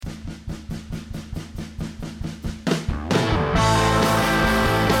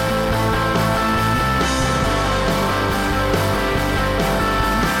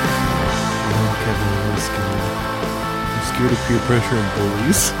peer pressure and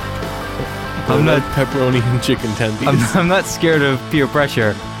bullies. I'm not pepperoni and chicken tendies. I'm not scared of peer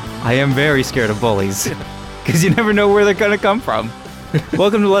pressure. I am very scared of bullies. Because you never know where they're going to come from.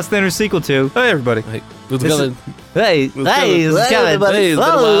 Welcome to Less Than or Sequel to. Hi, everybody. Hey, This is Kevin. Hey, it's been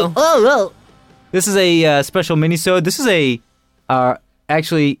a while. This is a special mini-sode. This is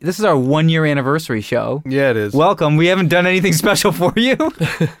actually, this is our 1-year anniversary show. Yeah, it is. Welcome. We haven't done anything special for you.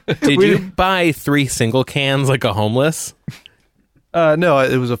 Did you buy 3 single cans like a homeless? No,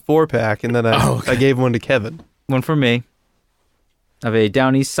 it was a 4-pack, and then I gave one to Kevin. One for me. Of a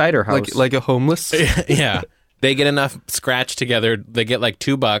Down East cider house. Like a homeless? Yeah. They get enough scratch together. They get like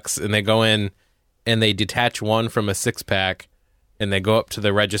 $2, and they go in and they detach one from a 6-pack, and they go up to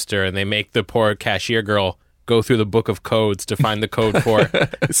the register, and they make the poor cashier girl go through the book of codes to find the code for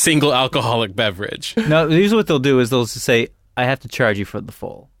single alcoholic beverage. No, usually what they'll do is they'll just say, I have to charge you for the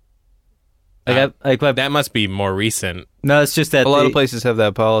full. That must be more recent. No, it's just that A lot of places have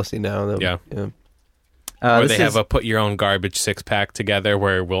that policy now. Yeah. Yeah. Or they have a put your own garbage 6-pack together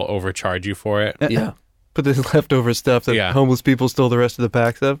where we'll overcharge you for it. Yeah. Put this leftover stuff that homeless people stole the rest of the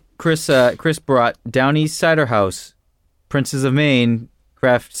packs of. Chris brought Down East Cider House, Princes of Maine,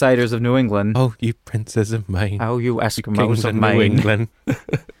 Craft Ciders of New England. Oh, you princes of Maine. Oh, you Eskimos Kings of New Maine. England.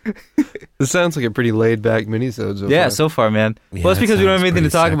 This sounds like a pretty laid-back mini-sode so Yeah, far. so far, man. Yeah, Well, it's that because we don't have sounds anything to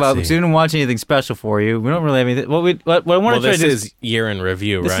talk pretty about sexy. because we didn't watch anything special for you. We don't really have anything. What I want to try to do This is year in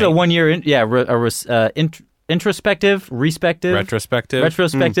review, this right? is a 1-year, introspective, respective, Retrospective?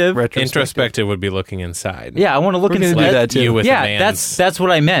 retrospective. Introspective would be looking inside. Yeah, I want to look We're gonna inside. do that too. You with a Yeah, man's... that's what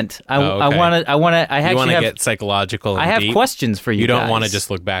I meant. I okay. want to. I You actually want to have. get psychological and I have deep. questions for you. You don't guys. want to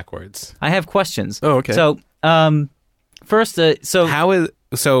just look backwards. I have questions. Oh, okay. So, first, okay.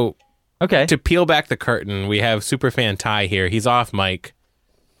 To peel back the curtain, we have Superfan Ty here. He's off mic.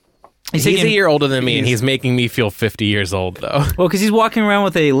 He's taking- a year older than me, and he's making me feel 50 years old, though. Well, because he's walking around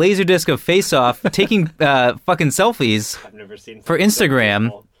with a laser disc of Face Off, taking fucking selfies I've never seen for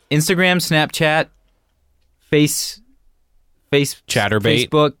Instagram, Snapchat, Face Chatterbait.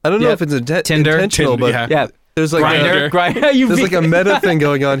 Facebook. I don't know yeah, if it's Tinder. intentional, but yeah. there's like Grindr. You there's like a meta thing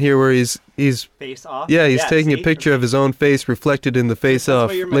going on here where he's Face Off. he's taking see? a picture of his own face reflected in the Face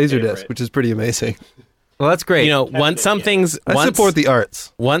Off why you're my laser favorite. disc, which is pretty amazing. Well, that's great. You know, once something's I support the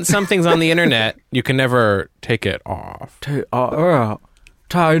arts. once something's on the internet, you can never take it off. Ty,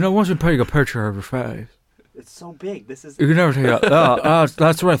 once you take a picture of your face, It's so big. This is. you can never take it.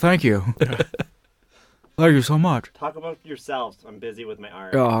 That's right. Thank you. Thank you so much. Talk about yourselves. I'm busy with my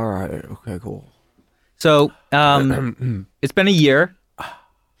art. All right. Okay. Cool. So, it's been a year.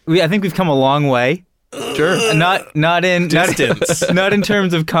 I think we've come a long way. Sure. Not in Distance. not in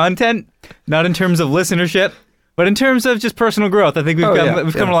terms of content, not in terms of listenership, but in terms of just personal growth. I think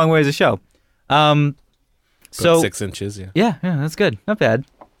we've come a long way as a show. About So 6 inches, yeah. yeah, that's good. Not bad.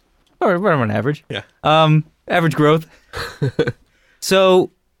 Or we're on average. Yeah. Average growth.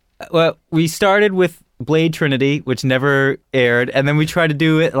 So, we started with Blade Trinity, which never aired, and then we tried to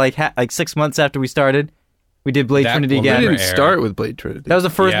do it like 6 months after we started. We did Blade That Trinity will We again. never didn't air. start with Blade Trinity. That was the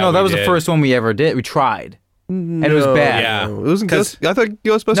first. Yeah, no, that we was the did. first one we ever did. We tried, and it was bad. Yeah. It wasn't 'Cause- I thought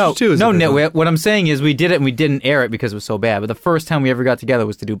Ghostbusters 2 was the first one. What I'm saying is we did it and we didn't air it because it was so bad. But the first time we ever got together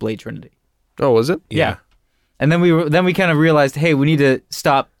was to do Blade Trinity. Oh, was it? Yeah. And then we kind of realized, hey, we need to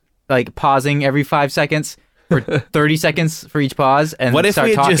stop like pausing every 5 seconds for 30 seconds for each pause and What if start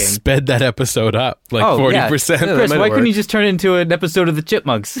we had talking. just sped that episode up like Oh, 40%? Yeah. Chris, might why couldn't work. you just turn it into an episode of the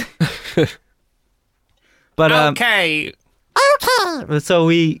Chipmunks? But Okay. so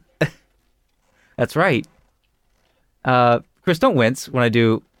we that's right. Chris, don't wince when I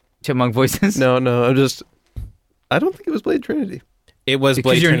do chipmunk voices. No, I don't think it was Blade Trinity. It was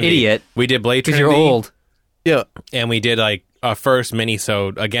Because Blade you're an Trinity. idiot. We did Blade Because Trinity. you're old. Yeah. And we did like a first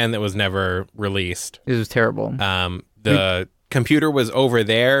mini-sode, again, that was never released. It was terrible. The computer was over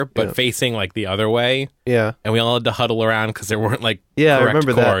there, but facing like the other way. Yeah. And we all had to huddle around because there weren't like Yeah, I correct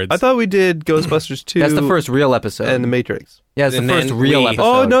remember chords. that. I thought we did Ghostbusters 2 That's the first real episode. and The Matrix. Yeah, it's the And first then real we- episode.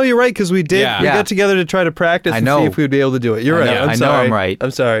 Oh, no, you're right, because we did. Yeah. We Yeah. got together to try to practice I and know. see if we'd be able to do it. You're I right. know. I'm I know sorry. I'm right.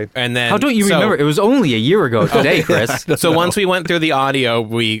 I'm sorry. And then How don't you so- remember? It was only a year ago today, Chris. So once we went through the audio,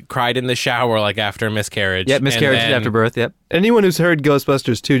 we cried in the shower like after a miscarriage. Yep, miscarriage And then- after birth. Yep, Anyone who's heard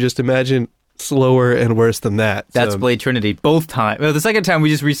Ghostbusters 2, just imagine slower and worse than that. that's So, Blade Trinity. Both times. Well, the second time we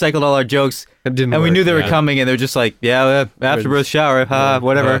just recycled all our jokes, It didn't and we work. knew they were Yeah. coming, and they're just like, afterbirth shower,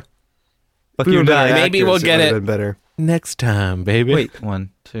 whatever. Fuck We you, were better die. Maybe actors, we'll get would've it. been better. Next time, baby. Wait, 1,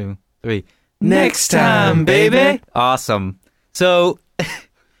 2, 3. Next time, baby. Awesome. So,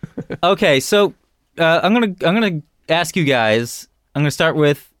 okay, so I'm gonna ask you guys. I'm gonna start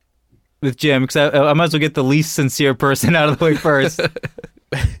with with Jim because I might as well get the least sincere person out of the way first.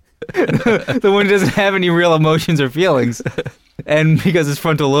 The one who doesn't have any real emotions or feelings, and because his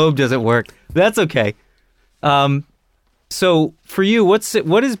frontal lobe doesn't work. That's okay. So for you,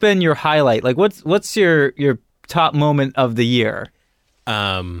 what has been your highlight? Like, what's your top moment of the year?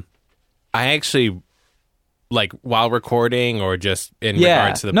 I actually, like, while recording or just in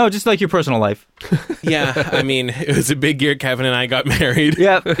regards to the... No, just like your personal life. Yeah, I mean, it was a big year. Kevin and I got married.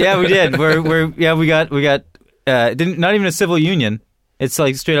 Yeah, we did. We got not even a civil union. It's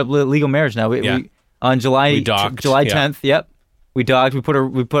like straight up legal marriage now. We on July We docked, July 10th. Yep, we docked.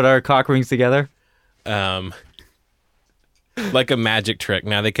 We put our cock rings together. Like a magic trick.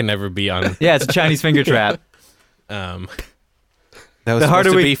 Now they can never be on. Yeah, it's a Chinese finger trap. That was supposed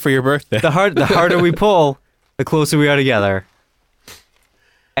to be for your birthday. The harder we pull, the closer we are together.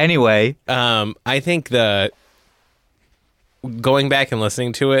 Anyway, I think going back and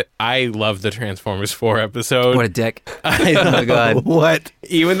listening to it, I love the Transformers 4 episode. what a dick! Oh my god! What?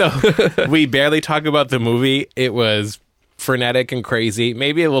 Even though we barely talk about the movie, it was frenetic and crazy.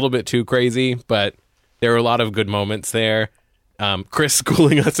 Maybe a little bit too crazy, but there were a lot of good moments there. Chris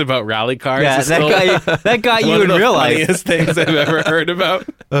schooling us about rally cars. Yeah, is still that got you one in of the real life. funniest things I've ever heard about.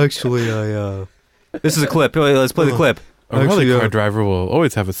 Actually, This is a clip. Let's play the clip. A rally car driver will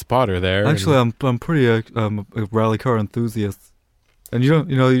always have a spotter there. I'm pretty a rally car enthusiast, and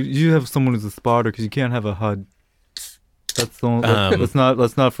you have someone who's a spotter because you can't have a HUD. That's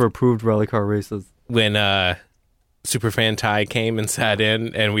not for approved rally car races. When Superfan Ty came and sat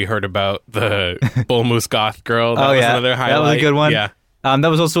in, and we heard about the Bull Moose Goth girl. That was another highlight. That was a good one. Yeah. That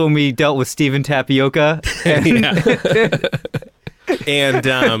was also when we dealt with Steven Tapioca.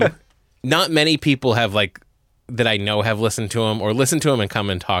 And not many people have that I know have listened to him or listened to him and come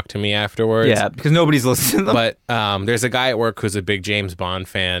and talk to me afterwards. Yeah, because nobody's listening to them. But there's a guy at work who's a big James Bond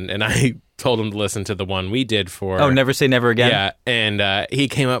fan, and I told him to listen to the one we did for... Oh, Never Say Never Again? Yeah, and he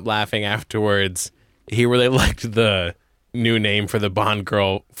came up laughing afterwards. He really liked the new name for the Bond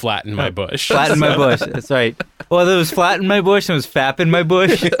girl, Flatten My Bush. Flatten My Bush, that's right. Well, there was Flatten My Bush and it was Fappin' My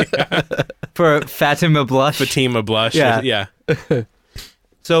Bush. For Fatima Blush. Fatima Blush. Yeah.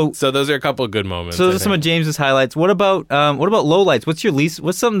 So those are a couple of good moments. So those are some of James's highlights. What about lowlights?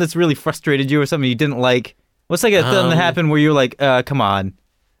 What's something that's really frustrated you or something you didn't like? What's like a thing that happened where you're like, come on.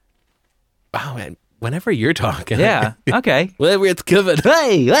 Oh, man. Whenever you're talking. Yeah. Okay. Whatever it's given.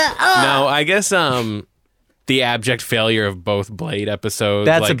 Hey. No, I guess the abject failure of both Blade episodes.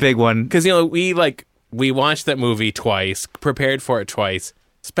 That's a big one. Because we watched that movie twice, prepared for it twice,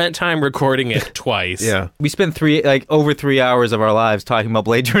 spent time recording it twice. Yeah. We spent over 3 hours of our lives talking about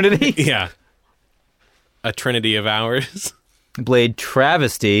Blade Trinity. Yeah. A trinity of hours. Blade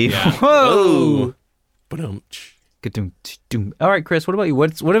Travesty. Yeah. Whoa. Ba-dum-tsh. All right, Chris. What about you?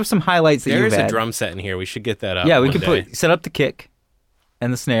 What are some highlights that you've had? There's a drum set in here. We should get that up. Yeah, we one could day. set up the kick,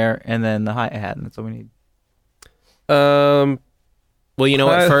 and the snare, and then the hi-hat, and that's all we need. Well, you know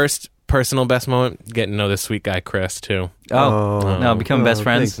what? First, personal best moment, getting to know this sweet guy, Chris, too. Oh, no, become best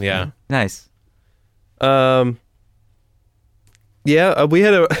friends. Thanks. Yeah. Nice. Yeah, we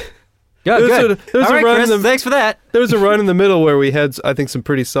had a Yeah, There was good. a- there was all a right, run Chris. in the- Thanks for that. there was a run in the middle where we had, I think, some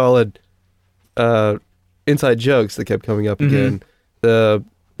pretty solid inside jokes that kept coming up again. The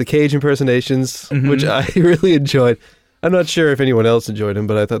Cage impersonations, which I really enjoyed. I'm not sure if anyone else enjoyed them,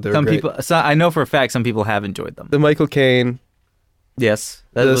 but I thought they were Some great. people, I know for a fact, some people have enjoyed them. The Michael Caine, Yes,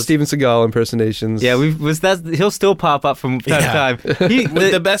 the Steven Seagal impersonations. Yeah, he'll still pop up from time to time.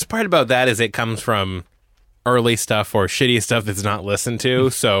 The best part about that is it comes from early stuff or shitty stuff that's not listened to,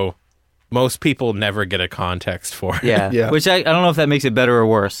 so most people never get a context for it. Yeah. Yeah. Which I don't know if that makes it better or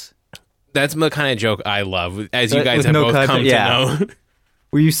worse. That's the kind of joke I love, as you With guys have no both context, come yeah. to know.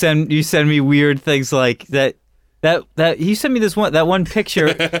 Where you send me weird things like that you sent me that one picture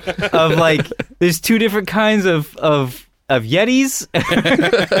of like there's two different kinds of Yetis.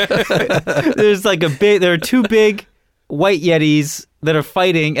 There's like there are two big white Yetis that are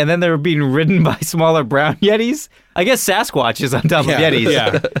fighting, and then they're being ridden by smaller brown Yetis. I guess Sasquatch is on top of Yetis.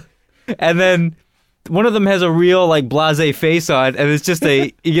 Yeah. And then one of them has a real like blasé face on, and it's just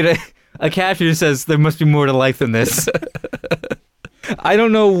you get a caption that says there must be more to life than this. I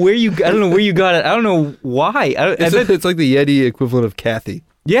don't know where you got it. I don't know why. It's like the Yeti equivalent of Kathy.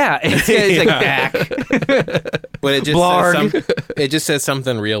 Yeah, it's like back. But it just Blarg. it just says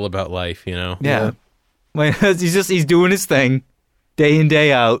something real about life, you know? Yeah. Like, he's doing his thing day in,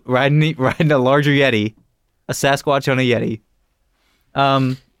 day out, riding a larger Yeti, a Sasquatch on a Yeti.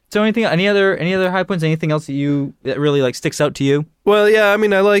 So any other high points? Anything else that really like sticks out to you? Well, yeah, I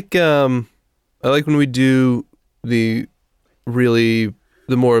mean, I like when we do the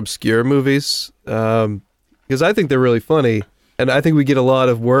the more obscure movies, because I think they're really funny, and I think we get a lot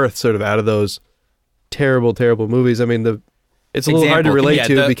of worth sort of out of those terrible, terrible movies. I mean, it's a little hard to Example. relate Yeah,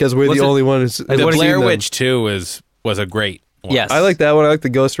 to because we're was the it- only one who's The what seen Blair them. Witch 2 was a great one. Yes. I like that one. I like the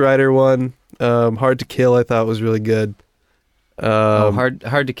Ghost Rider one. Hard to Kill, I thought was really good.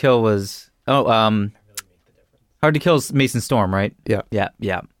 Hard to Kill was Hard to Kill is Mason Storm, right? Yeah. Yeah.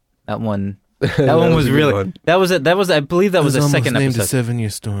 That one. That That one was a good really. one. That was it. That was. I believe that was the second episode. 7-Year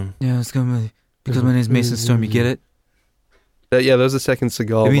Storm. Yeah, it's gonna be because my name's Mason Storm. You get it? Yeah, that was the second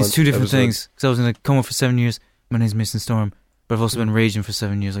Seagal. It means one two different episode. things. Because I was in a coma for 7 years. My name's Mason Storm, but I've also been raging for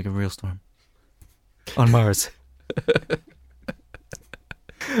 7 years like a real storm on Mars.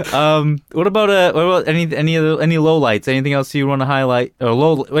 What about any low lights? Anything else you want to highlight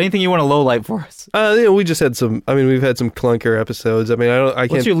or anything you want to low light for us? We just had some. I mean, we've had some clunker episodes. I mean, I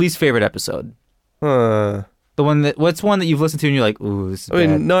What's can't. your least favorite episode? I What's one that you've listened to and you're like, ooh, this is bad.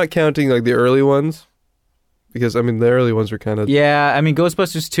 mean, not counting like the early ones, because I mean the early ones were kind of. Yeah, I mean,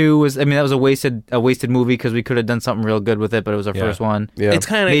 Ghostbusters 2 was. I mean, that was a wasted movie because we could have done something real good with it, but it was our Yeah. first one. Yeah. It's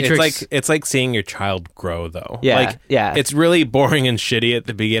kind of Matrix- it's like seeing your child grow though. Yeah, Like yeah. it's really boring and shitty at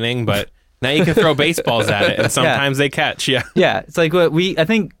the beginning, but now you can throw baseballs at it and sometimes they catch. Yeah. Yeah, it's like what we. I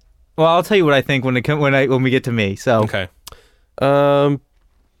think. Well, I'll tell you what I think when we get to me. So Okay.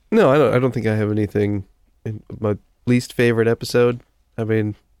 No, I don't think I have anything in my least favorite episode. I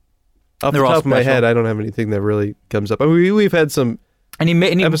mean, off They're the all top of my special. head, I don't have anything that really comes up. I mean, we've had some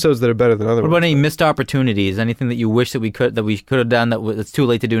any episodes that are better than other what ones. about any missed opportunities? Anything that you wish that we could have done that's too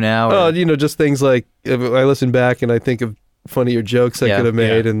late to do now? Or- Oh, just things like if I listen back and I think of funnier jokes I Yeah. could have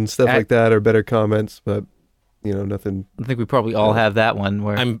made Yeah. and stuff like that, or better comments, but nothing. I think we probably all have that one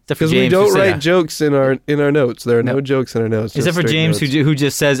where except for Because we James, don't who write said- jokes in our notes. There are no No. jokes in our notes. except just for straight James notes. who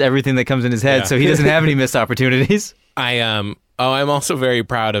just says everything that comes in his head, Yeah. so he doesn't have any missed opportunities. I'm also very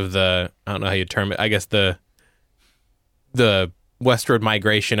proud of I don't know how you term it. I guess the westward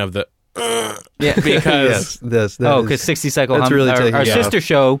migration of the Yeah, because Yes, because 60 Cycle that's Hum, really our taking it sister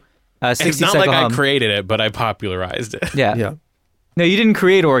show, 60 it's not Cycle like Hum. I created it, but I popularized it. Yeah. yeah. No, you didn't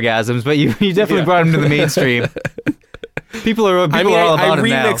create orgasms, but you definitely Yeah. brought them to the mainstream. People are all I about it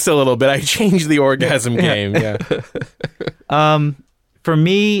now. remixed a little bit. I changed the orgasm game. Yeah. For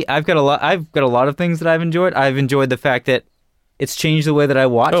me, I've got a lot of things that I've enjoyed. I've enjoyed the fact that it's changed the way that I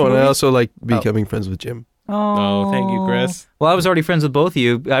watch Oh, and I movies. also like becoming friends with Jim. Oh, thank you, Chris. Well, I was already friends with both of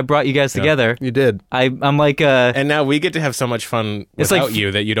you. I brought you guys together. You did. I'm like And now we get to have so much fun It's without like-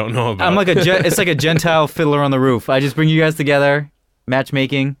 you that you don't know about. I'm like it's like a Gentile Fiddler on the Roof. I just bring you guys together,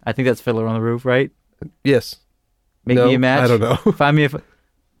 matchmaking. I think that's Fiddler on the Roof, right? Yes. Make No, me a match. I don't know. Find me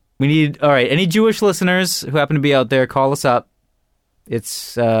we need. All right, any Jewish listeners who happen to be out there, call us up.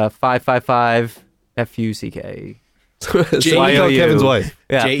 It's 555 FUCK. So you YOU. call Kevin's wife.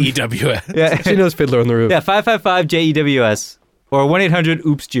 Yeah, JEWS. yeah, She knows Fiddler on the Roof. yeah. 555 JEWS or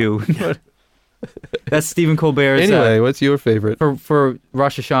 1-800 Jew. That's Stephen Colbert's. Anyway, what's your favorite? For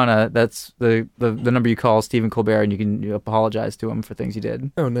Rosh Hashanah, that's the number you call Stephen Colbert, and you apologize to him for things you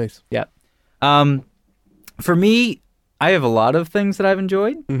did. Oh, nice. Yeah. For me, I have a lot of things that I've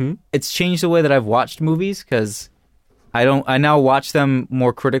enjoyed. Mm-hmm. It's changed the way that I've watched movies because I now watch them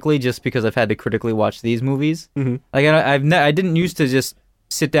more critically just because I've had to critically watch these movies. Mm-hmm. Like I didn't used to just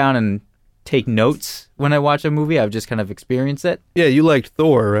sit down and take notes when I watch a movie. I've just kind of experienced it. Yeah, you liked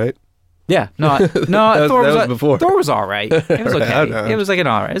Thor, right? Yeah, no, That was- Thor that was was before. Thor was all right. It was All right, I know. okay. It was like an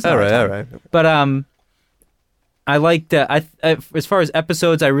all right. It's All all right, right. all right. But I liked. I as far as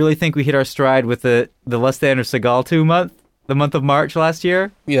episodes, I really think we hit our stride with the Less Than or Seagal month, the month of March last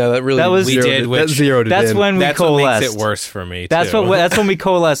year. Yeah, that really That was- We zeroed did, it- which- that zeroed it That's in. when we That's what coalesced. makes it worse for me. That's too. that's when we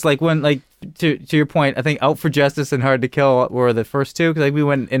coalesced. Like when to your point, I think Out for Justice and Hard to Kill were the first two because we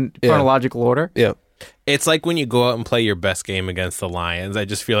went in Yeah. chronological order. Yeah. It's like when you go out and play your best game against the Lions. I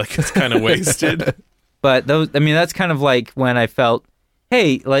just feel like it's kind of wasted. But that's kind of like when I felt,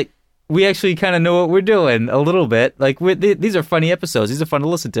 hey, like we actually kind of know what we're doing a little bit. Like these are funny episodes. These are fun to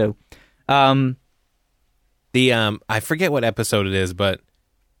listen to. I forget what episode it is, but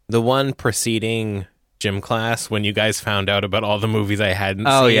the one preceding gym class when you guys found out about all the movies I hadn't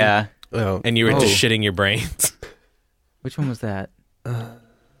Oh seen. yeah, Oh. And you were just Oh. shitting your brains. which one was that?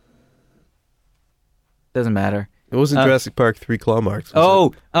 Doesn't matter. It wasn't Jurassic Park 3 Claw Marks.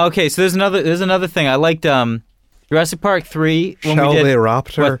 was Oh, okay. So there's another thing. I liked Jurassic Park 3 it? when Shelby we did.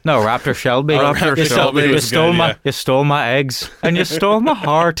 Raptor. What? No, Raptor Shelby. Oh, Raptor Shelby You was stole good, my yeah. you stole my eggs and you stole my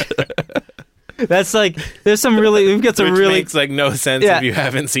heart. That's like there's some really we've got some Which really makes like no sense Yeah. if you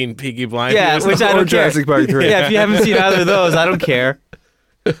haven't seen Peaky Blinders. yeah, which I Or don't care. Jurassic Park 3. Yeah, if you haven't seen either of those, I don't care.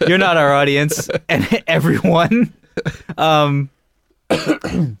 You're not our audience, and everyone.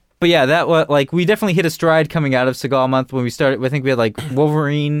 But yeah, that was like we definitely hit a stride coming out of Seagal month when we started. I think we had like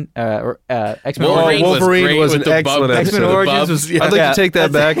Wolverine or X-Men. Wolverine Wolverine was with an the excellent bubs. episode. X-Men The Origins bubs, was. yeah. I'd like yeah, to take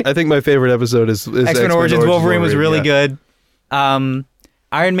that that's- back. I think my favorite episode is X-Men Origins Wolverine was really yeah. good.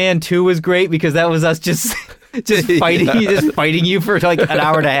 Iron Man 2 was great because that was us just fighting you for like an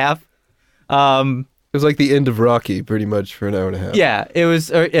hour and a half. It was like the end of Rocky, pretty much, for an hour and a half. Yeah, it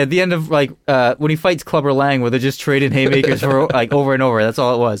was at the end of like when he fights Clubber Lang, where they're just trading haymakers for like over and over. That's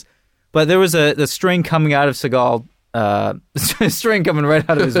all it was. But there was the string coming out of Seagal, string coming right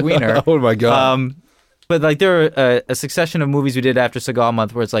out of his wiener. Oh my god! But like there were a succession of movies we did after Seagal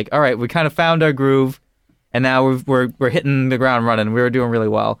month, where it's like, all right, we kind of found our groove, and now we're hitting the ground running. We were doing really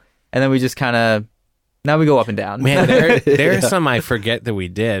well, and then we just kind of now we go up and down. Man, there are some I forget that we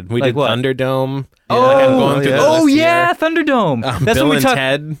did. We Like did what? Thunderdome. Oh, Like, I'm going through the oh list yeah, here. Thunderdome. That's Bill when we and talk.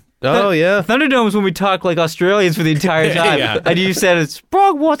 Ted. Oh yeah. Thunderdome is when we talk like Australians for the entire time. Yeah. And you said,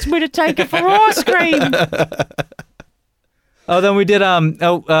 Sprog wants me to take it for ice cream. Then we did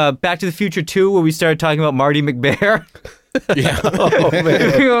Back to the Future 2, where we started talking about Marty McBear. Yeah. Oh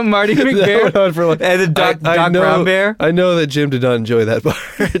man. Marty That McBear. went on for like, And then Doc Brown Bear. I know that Jim did not enjoy that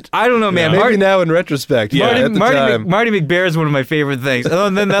part. I don't know, man. Maybe now in retrospect. Yeah. but at the time. Marty McBear is one of my favorite things.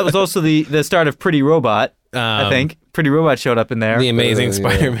 And then that was also the start of Pretty Robot, I think. Pretty Robot showed up in there. The Amazing yeah.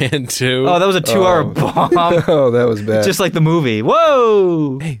 Spider-Man 2. Oh, that was a 2-hour bomb. Oh, that was bad. Just like the movie.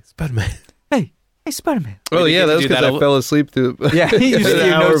 Whoa! Hey, Spider-Man. Hey, Spider-Man. oh We yeah, get that to was do because that I a- fell asleep through Yeah, you just an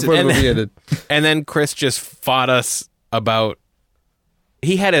you hour noticed it. before the And movie ended. And then Chris just fought us about.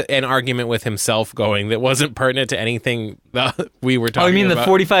 He had an argument with himself going that wasn't pertinent to anything that we were talking Oh, you mean about. the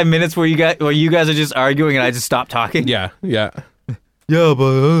 45 minutes where you guys are just arguing and I just stop talking? Yeah, yeah. Yeah,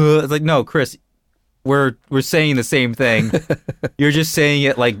 but it's like, no, Chris, we're saying the same thing. You're just saying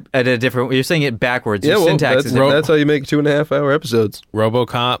it like at a different. You're saying it backwards. Yeah, Your well, syntax that's, is different. that's how you make 2.5-hour episodes.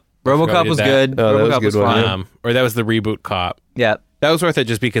 RoboCop. RoboCop was good. Oh, that was a RoboCop good was one, fun. yeah. Or that was the reboot Cop. Yeah, That was worth it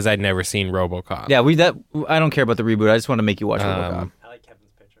just because I'd never seen RoboCop. yeah. I don't care about the reboot. I just want to make you watch RoboCop. I like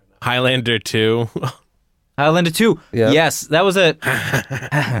Kevin's picture now. Highlander 2. Highlander 2. Yeah. Yes, that was a.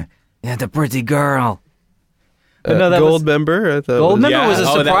 Yeah, the pretty girl. But no, that was Goldmember, I thought. Goldmember Yeah. was a Oh,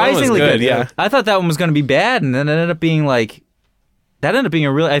 that one was surprisingly good, good. yeah. I thought that one was going to be bad, and then it ended up being like. That ended up being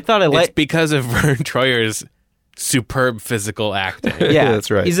a really. I thought I It's liked. because of Vern Troyer's superb physical acting. Yeah, that's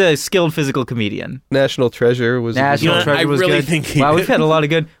right. He's a skilled physical comedian. National Treasure was. National You know, Treasure I was really good. think he wow, did. we've had a lot of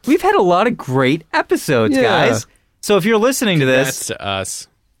good. We've had a lot of great episodes, Yeah. guys. So if you're listening to That's this, to us.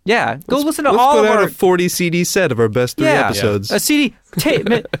 yeah, go listen to Let's all put of out our a 40 CD set of our best 3 Yeah. episodes. a CD tape.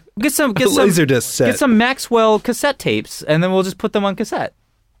 Get some Laserdisc set. Get some Maxwell cassette tapes, and then we'll just put them on cassette.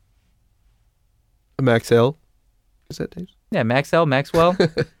 Max L. Cassette tapes. Yeah, Maxwell,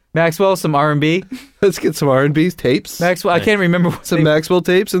 some R&B. Let's get some R&B tapes. Maxwell, I can't remember what some they- Maxwell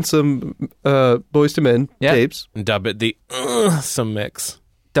tapes and some Boys to Men Yeah. tapes. Dub it the some mix.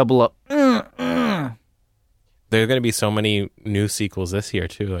 double up. There's going to be so many new sequels this year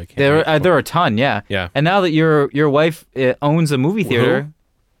too. Like There are a ton, yeah. Yeah. And now that your wife owns a movie theater,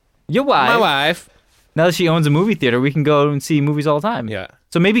 your wife, My wife. now that she owns a movie theater, we can go and see movies all the time. Yeah.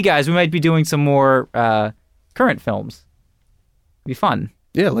 So maybe, guys, we might be doing some more current films. It'd be fun.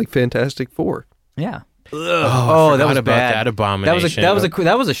 Yeah, like Fantastic Four. Yeah. Oh, that was about bad. that abomination. That was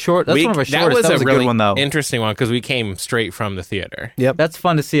a short. That's one of our shortest. That was a really good one though. interesting one because we came straight from the theater. Yep. That's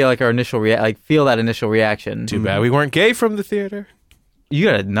fun to see, like our initial feel that initial reaction. Too bad we weren't gay from the theater. You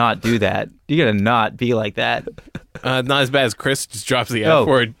gotta not do that. You gotta not be like that. Not as bad as Chris just drops the F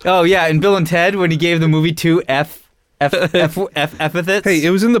word. Oh yeah, and Bill and Ted when he gave the movie 2 epithets. Hey, it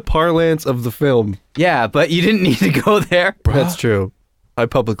was in the parlance of the film. Yeah, but you didn't need to go there. That's true. I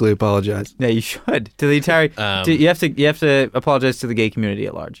publicly apologize. Yeah, you should. To the entire, you have to apologize to the gay community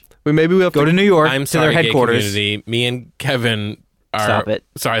at large. Maybe we have Go to New York I'm to sorry, their headquarters. gay community. Me and Kevin are Stop it.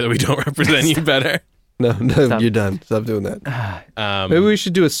 sorry that we don't represent you better. No, Stop. you're done. Stop doing that. Um, Maybe we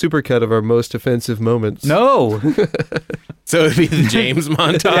should do a supercut of our most offensive moments. No. so it'd be the James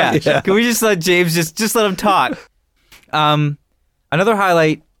montage. Yeah. Can we just let James just let him talk? Another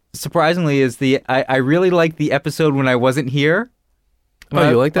highlight, surprisingly, is I really liked the episode when I wasn't here. Oh,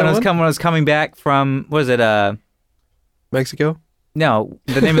 you like that one? When I was coming back from, what was it? Mexico? No,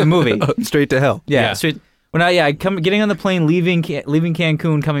 the name of the movie. Straight to hell. Yeah, Yeah. straight. When I getting on the plane, leaving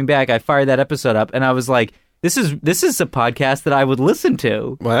Cancun, coming back, I fired that episode up, and I was like, "This is a podcast that I would listen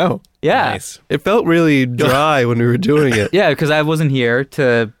to." Wow. Yeah, Nice. It felt really dry when we were doing it. yeah, because I wasn't here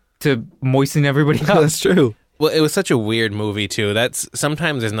to moisten everybody up. That's true. Well, it was such a weird movie too. That's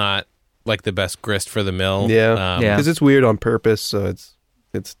sometimes is not like the best grist for the mill. Yeah. Yeah. Because it's weird on purpose, so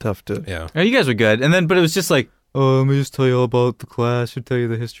it's tough to... Yeah. Oh, you guys were good, and then but it was just like, oh, let me just tell you all about the Clash and tell you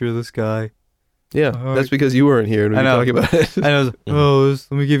the history of this guy. Yeah, All that's right. because you weren't here and we I were know. talking about it. And I was,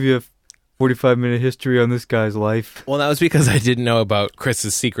 let me give you a 45-minute history on this guy's life. Well, that was because I didn't know about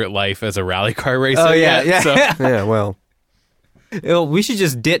Chris's secret life as a rally car racer. Oh, yeah, yet, yeah. So, Yeah, well, We should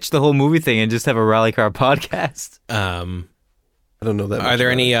just ditch the whole movie thing and just have a rally car podcast. I don't know that. are much there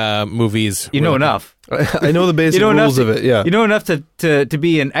about any movies? You know enough. it. I know the basic You know rules enough of it. Yeah. You know enough to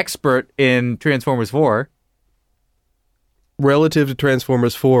be an expert in Transformers 4. Relative to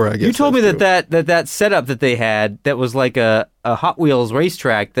Transformers 4, I guess. You told me that's true. that setup that they had that was like a Hot Wheels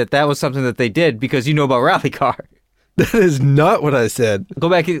racetrack, that was something that they did because you know about rally car. That is not what I said. Go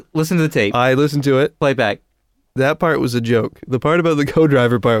back and listen to the tape. I listened to it. Play it back. That part was a joke. The part about the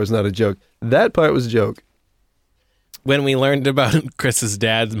co-driver part was not a joke. That part was a joke. When we learned about Chris's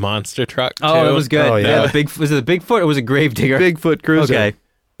dad's monster truck, too. Oh, it was good. Oh, yeah. Was it a Bigfoot or was it Gravedigger? Bigfoot Cruiser. Okay.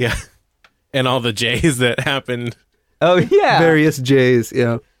 Yeah. And all the J's that happened. Oh yeah. Various J's,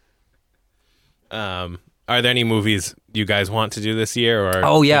 yeah. Are there any movies you guys want to do this year or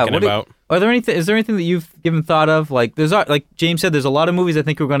Oh yeah. thinking about? Are there anything? Is there anything that you've given thought of? Like like James said, there's a lot of movies I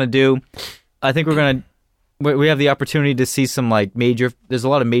think we're gonna do. I think we have the opportunity to see some like major. There's a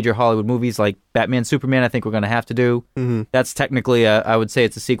lot of major Hollywood movies like Batman, Superman. I think we're gonna have to do. Mm-hmm. That's technically I would say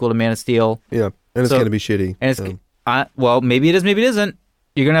it's a sequel to Man of Steel. Yeah. And it's So- going to be shitty. And it's so, well, maybe it is, maybe it isn't.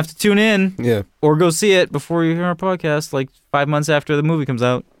 You're gonna have to tune in yeah. or go see it before you hear our podcast, like 5 months after the movie comes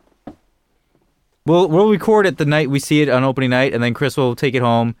out. We'll record it the night we see it on opening night, and then Chris will take it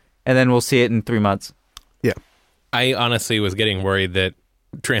home, and then we'll see it in 3 months. I honestly was getting worried that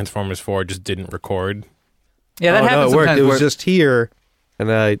Transformers 4 just didn't record. Yeah, that Oh, happens no, it worked. sometimes. It was where just here,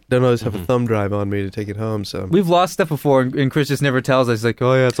 and I don't always have a thumb drive on me to take it home, so. we've lost stuff before, and Chris just never tells us. He's like,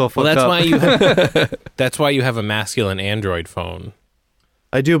 oh yeah, it's all fucked Well, that's up. why you that's why you have a masculine Android phone.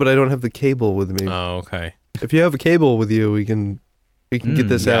 I do, but I don't have the cable with me. Oh, okay. If you have a cable with you, we can get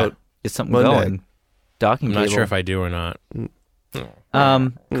this yeah. out. Get something Monday. going. Docking I'm not cable. sure if I do or not.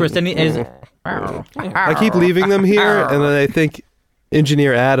 Chris, I keep leaving them here, and then I think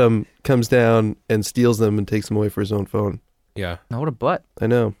Engineer Adam comes down and steals them and takes them away for his own phone. Yeah. no, what a butt. I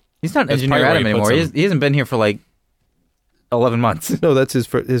know. He's not That's Engineer probably where Adam he puts anymore. him. He hasn't been here for like 11 months. No, that's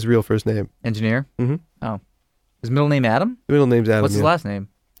his real first name. Engineer? Mhm. Oh. His middle name Adam? The middle name's Adam. What's his yeah. last name?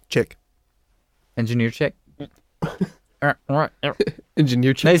 Chick. Engineer Chick?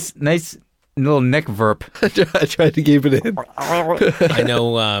 Engineer Chick. Nice little neck verb. I tried to keep it in. I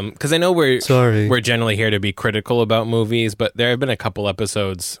know because I know Sorry. we're generally here to be critical about movies, but there have been a couple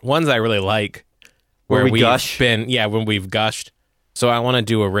episodes, ones I really like, Where we we've gush? been when we've gushed. So I want to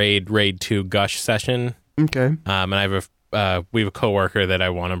do a raid 2 gush session. Okay. And I have we have a coworker that I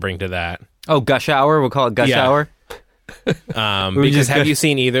want to bring to that. Oh, Gush Hour. We'll call it Gush Yeah. Hour. We Because just have gush- you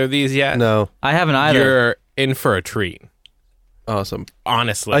seen either of these yet? No. I haven't either. You're in for a treat. Awesome.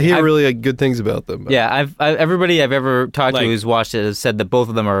 Honestly, I hear I've- really good things about them. but- Yeah, everybody I've ever talked Like- to who's watched it has said that both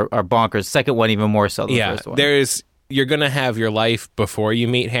of them are bonkers. Second one even more so than the first one. You're gonna have your life before you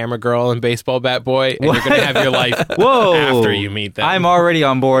meet Hammer Girl and Baseball Bat Boy, and you're gonna have your life Whoa! after you meet them. I'm already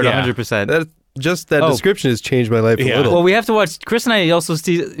on board Yeah. 100%. That Oh. description has changed my life a Yeah. little. Well, we have to watch. Chris and I also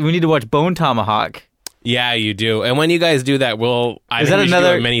we need to watch Bone Tomahawk. Yeah, you do. And when you guys do that, I Is think that we should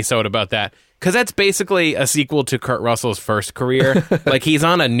another- do a mini-sode about that. Because that's basically a sequel to Kurt Russell's first career. Like, he's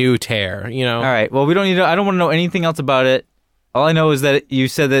on a new tear, you know? All right. Well, we don't need to. I don't want to know anything else about it. All I know is that you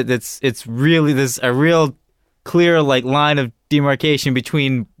said that it's really there's a real clear like line of demarcation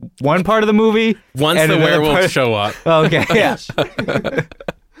between one part of the movie Once and the another werewolves part- show up. Okay. Yeah.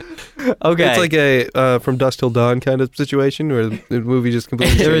 Okay. It's like a From Dusk Till Dawn kind of situation where the movie just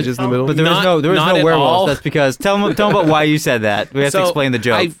completely There is- changes in the middle. But there Not- is not no at werewolf. all. That's because tell them about why you said that. We have to So, explain the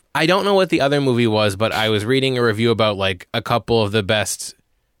joke. I don't know what the other movie was, but I was reading a review about, like, a couple of the best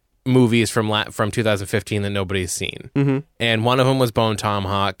movies from 2015 that nobody's seen. Mm-hmm. And one of them was Bone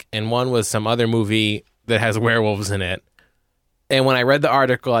Tomahawk, and one was some other movie that has werewolves in it. And when I read the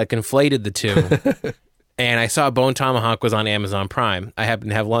article, I conflated the two. And I saw Bone Tomahawk was on Amazon Prime. I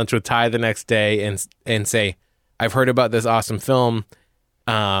happened to have lunch with Ty the next day and say, I've heard about this awesome film.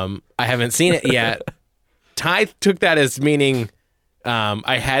 I haven't seen it yet. Ty took that as meaning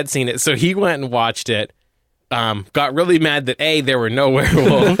I had seen it. So he went and watched it. Got really mad that A, there were no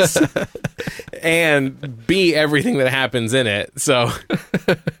werewolves, and B, everything that happens in it. So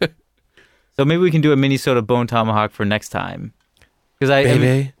So maybe we can do a mini-sode of Bone Tomahawk for next time. Because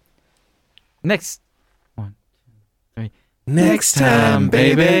next one, 2, 3. Next time,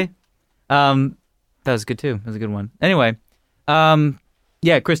 baby. That was good too. That was a good one. Anyway,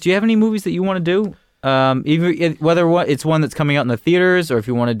 yeah, Chris, do you have any movies that you want to do? Even whether it's one that's coming out in the theaters, or if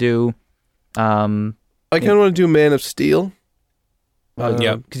you want to do, I kind of want to do Man of Steel.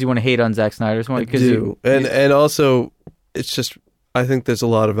 Yep. Because you want to hate on Zack Snyder's one. I do, and also it's just I think there's a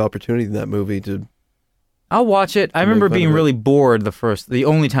lot of opportunity in that movie to. I'll watch it. I make remember fun being of it. really bored the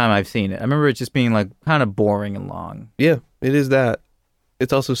only time I've seen it. I remember it just being like kind of boring and long. Yeah, it is that.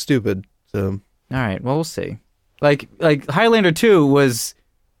 It's also stupid. So All right, well we'll see. Like Highlander 2 was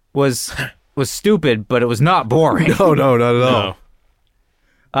stupid, but it was not boring. no, not at all.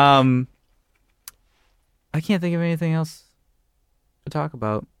 No. I can't think of anything else to talk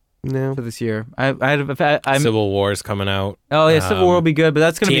about No. for this year. I'm Civil War's coming out. Oh yeah, Civil War will be good, but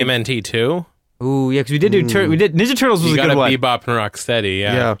that's gonna TMNT 2. be. Ooh yeah, because we did Ninja Turtles was You a good gotta one. Bebop and Rocksteady,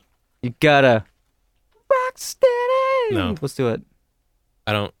 yeah. You gotta rock steady. No. Let's do it.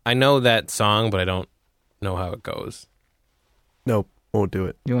 I know that song, but I don't know how it goes. Nope, won't do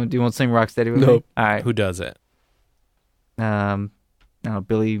it. You want to sing rock steady with me? Nope. All right. Who does it? No,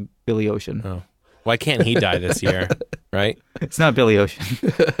 Billy Ocean. Oh. Why can't he die this year? Right? It's not Billy Ocean.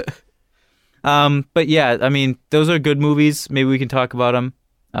 But yeah, I mean, those are good movies. Maybe we can talk about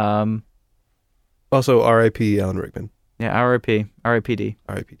them. Also, R.I.P. Alan Rickman. Yeah, R.I.P. R.I.P.D.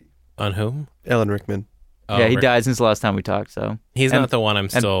 R.I.P.D. On whom? Alan Rickman. Oh, Yeah, he Rick- died since the last time we talked. So He's and- not the one I'm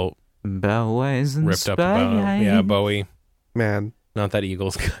still Bowies and ripped up about. Yeah, Bowie. Man. Not that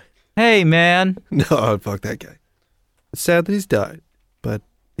Eagles guy. Hey man. No, fuck that guy. It's sad that he's died, but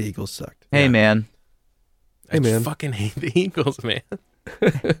the Eagles sucked. Hey Yeah. man. Hey, I man. fucking hate the Eagles, man.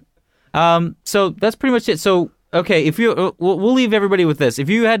 So that's pretty much it. So okay, if you we'll leave everybody with this. If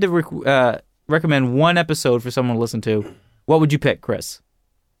you had to recommend one episode for someone to listen to, what would you pick, Chris?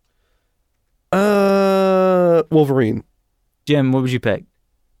 Wolverine. Jim, what would you pick?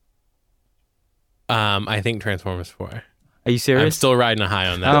 I think Transformers 4. Are you I'm serious? still riding a high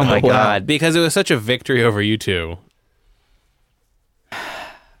on that. Oh my Wow. god. Because it was such a victory over you two.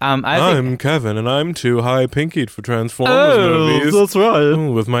 I think, Kevin, and I'm too high pinkied for Transformers right.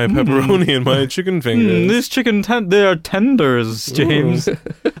 Ooh, with my pepperoni and my chicken fingers. These chicken they are tenders, James.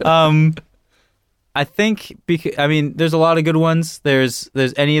 I think there's a lot of good ones. There's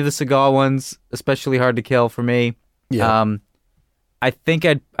any of the Seagal ones, especially Hard to Kill for me. Yeah. I think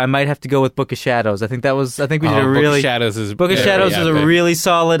I might have to go with Book of Shadows. I think we did a Book really of Shadows is Book of very Shadows is a epic. really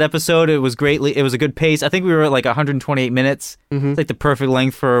solid episode. It was a good pace. I think we were at like 128 minutes. It's like the perfect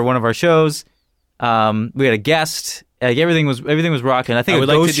length for one of our shows. We had a guest. Like everything was rocking. I think I a would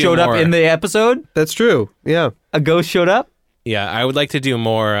like ghost to do showed up more. in the episode. That's true. Yeah. A ghost showed up. Yeah, I would like to do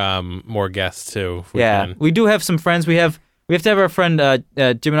more guests too. If we can. We do have some friends. We have to have our friend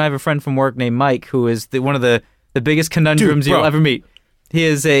Jim and I have a friend from work named Mike, who is one of the biggest conundrums Dude, bro. you'll ever meet. He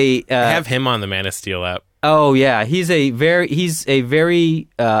is a Have him on the Man of Steel app. oh yeah, he's a very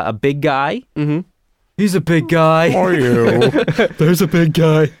a big guy. Mm-hmm. He's a big guy. you? There's a big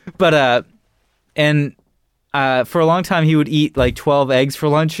guy. But for a long time he would eat like 12 eggs for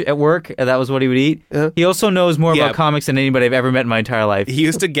lunch at work. That was what he would eat. Yeah. He also knows more Yeah. about comics than anybody I've ever met in my entire life. He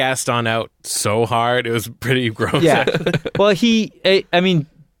used to Gaston out so hard. It was pretty gross. Yeah. Well, I mean,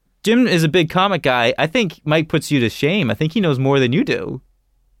 Jim is a big comic guy. I think Mike puts you to shame. I think he knows more than you do.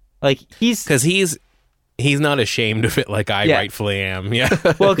 Like Because he's not ashamed of it like I Yeah. rightfully am. Yeah.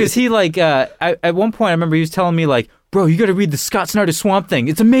 well, because he at one point I remember he was telling me like, bro, you got to read the Scott Snyder Swamp Thing.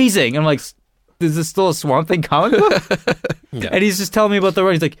 It's amazing. I'm like, is this still a Swamp Thing comic book? Yeah. And he's just telling me about the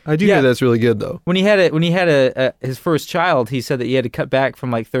run. He's like, I do yeah. think that's really good, though. When he had his first child, he said that he had to cut back from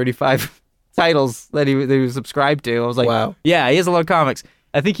like 35 titles that he was subscribed to. I was like, Wow. yeah, he has a lot of comics.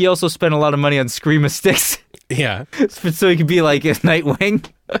 I think he also spent a lot of money on Screamer sticks Yeah. so he could be like a Nightwing.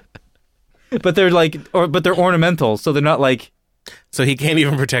 But they're ornamental, so they're not like So he can't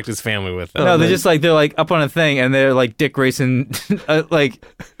even protect his family with them. no, they're nice. just like they're like up on a thing and they're like Dick Grayson, like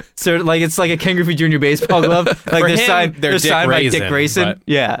so like it's like a Ken Griffey Jr. baseball glove. Like For they're him, signed, they're they're Dick signed by Grayson, Dick Grayson. but-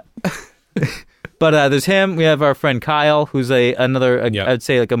 Yeah. But there's him. We have our friend Kyle, who's another Yep. I'd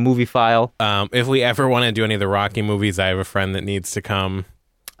say like a movie file. If we ever want to do any of the Rocky movies, I have a friend that needs to come.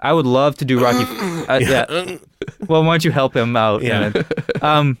 I would love to do Rocky. Yeah. Well, why don't you help him out? Yeah.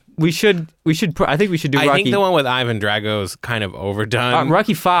 We should. I think we should do Rocky. I think the one with Ivan Drago is kind of overdone.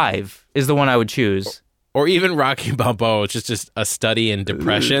 Rocky 5 is the one I would choose. Or even Rocky Balboa, which is just a study in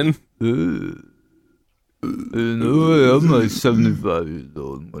depression. I'm like 75 years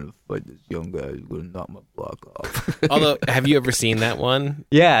old. I'm gonna fight this young guy who's gonna knock my block off. Although, have you ever seen that one?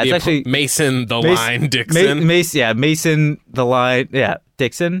 Yeah, it's The actually Mason the Line Dixon. Mason the Line. Yeah,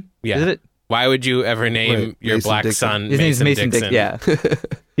 Dixon. Yeah. Is it? Why would you ever name Wait, your Mason black Dixon. son His name's Mason Dixon? Yeah,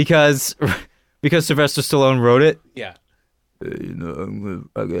 because Sylvester Stallone wrote it. Yeah. I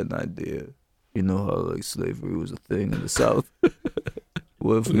got an idea. You know how like slavery was a thing in the South.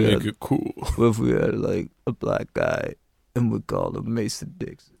 What if we Make had, it cool. what if we had like a black guy and we called him Mason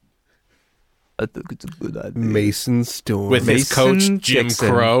Dixon? I think it's a good idea. Mason Storm. With his Mason coach, Jim Dixon.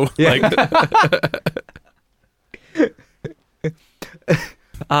 Crow. Yeah. Like,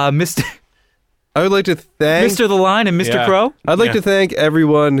 Mr. I would like to thank. Mr. The Line and Mr. Yeah. Crow. I'd like Yeah. to thank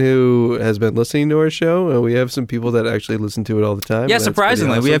everyone who has been listening to our show. We have some people that actually listen to it all the time. Yeah, That's pretty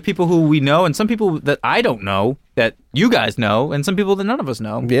surprisingly, we awesome. have people who we know, and some people that I don't know that you guys know, and some people that none of us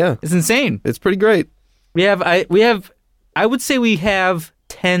know. Yeah, It's insane. it's pretty great. I would say we have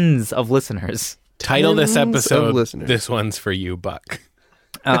tens of listeners. title this Tens of episode, listeners. This One's for You, Buck.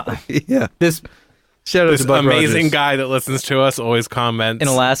 Yeah. This Shout out This to Buck amazing Rogers. guy that listens to us always comments. in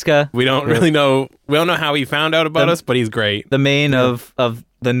Alaska, We don't really know. We don't know how he found out about us, but he's great. the main of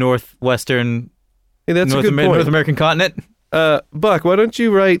the northwestern Hey, that's a good point. North American continent. Buck, why don't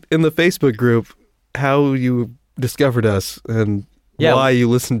you write in the Facebook group how you discovered us and Yeah. why you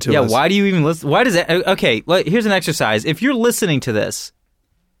listened to Yeah, us? why do you even listen? Why does it? Okay, here's an exercise. If you're listening to this,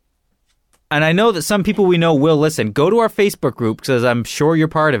 and I know that some people we know will listen, go to our Facebook group because I'm sure you're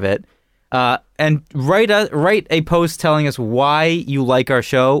part of it, and write a post telling us why you like our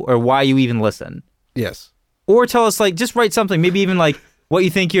show or why you even listen, Yes. or tell us just write something, maybe even what you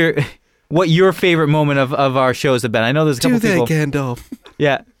think what your favorite moment of our shows have been. I know there's a couple Do that, people. Gandalf.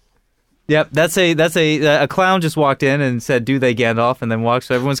 Yeah. Yep, that's a clown just walked in and said, "Do they Gandalf?" and then walked,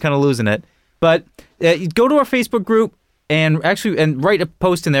 so everyone's kind of losing it. But go to our Facebook group and write a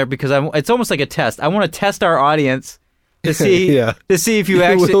post in there because it's almost like a test. I want to test our audience to see Yeah. to see if you It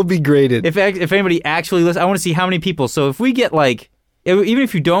actually will be graded. if anybody actually listens. I want to see how many people. So if we get even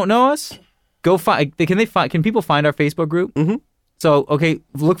if you don't know us, go find. Can people find our Facebook group? Mm-hmm. So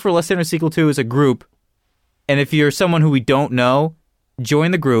look for Less Than Sequel 2 as a group, and if you're someone who we don't know,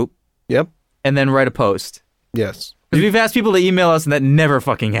 join the group. Yep. And then write a post. Yes. Because we've asked people to email us, and that never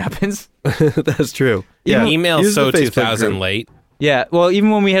fucking happens. That's true. Yeah. Email Use the so Facebook 2000 group. late. Yeah, well,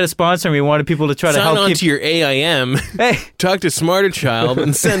 even when we had a sponsor, and we wanted people to try to Sign help on keep. to your AIM. Hey, Talk to Smarter Child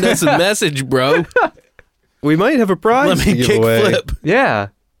and send us a message, bro. We might have a prize Let me to give kick away. flip. yeah,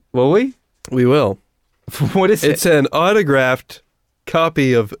 will we? We will. What is It's it? an autographed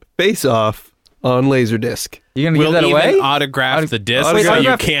copy of Face Off on Laserdisc. You gonna We'll give that even away? autograph the disc Wait, so you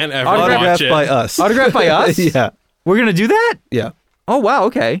autograph- can't ever Autographed watch it. by us. Autographed by us? Yeah. We're gonna do that? Yeah. Oh wow,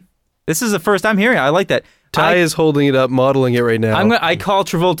 okay. This is the first I'm hearing. I like that. Ty is holding it up, modeling it right now. I call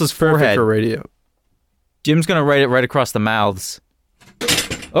Travolta's Perfect forehead. for radio. Jim's gonna write it right across the mouths.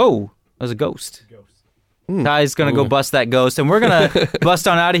 Oh, there's a ghost. Ty's gonna go bust that ghost, and we're gonna bust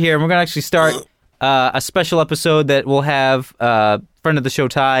on out of here, and we're gonna actually start a special episode that will have friend of the show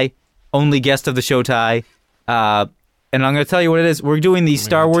Ty, only guest of the show Ty, and I'm gonna tell you what it is. We're doing the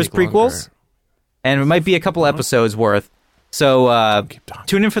Star Wars take longer. prequels, and it might be a couple episodes worth. So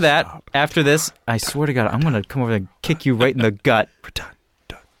tune in for that. After this, I swear to God, I'm gonna come over and kick you right in the gut.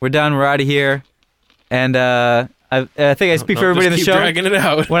 We're done. We're out of here. And I think I speak for everybody in the Just show keep dragging it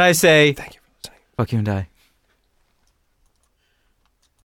out. when I say, "Fuck you and die."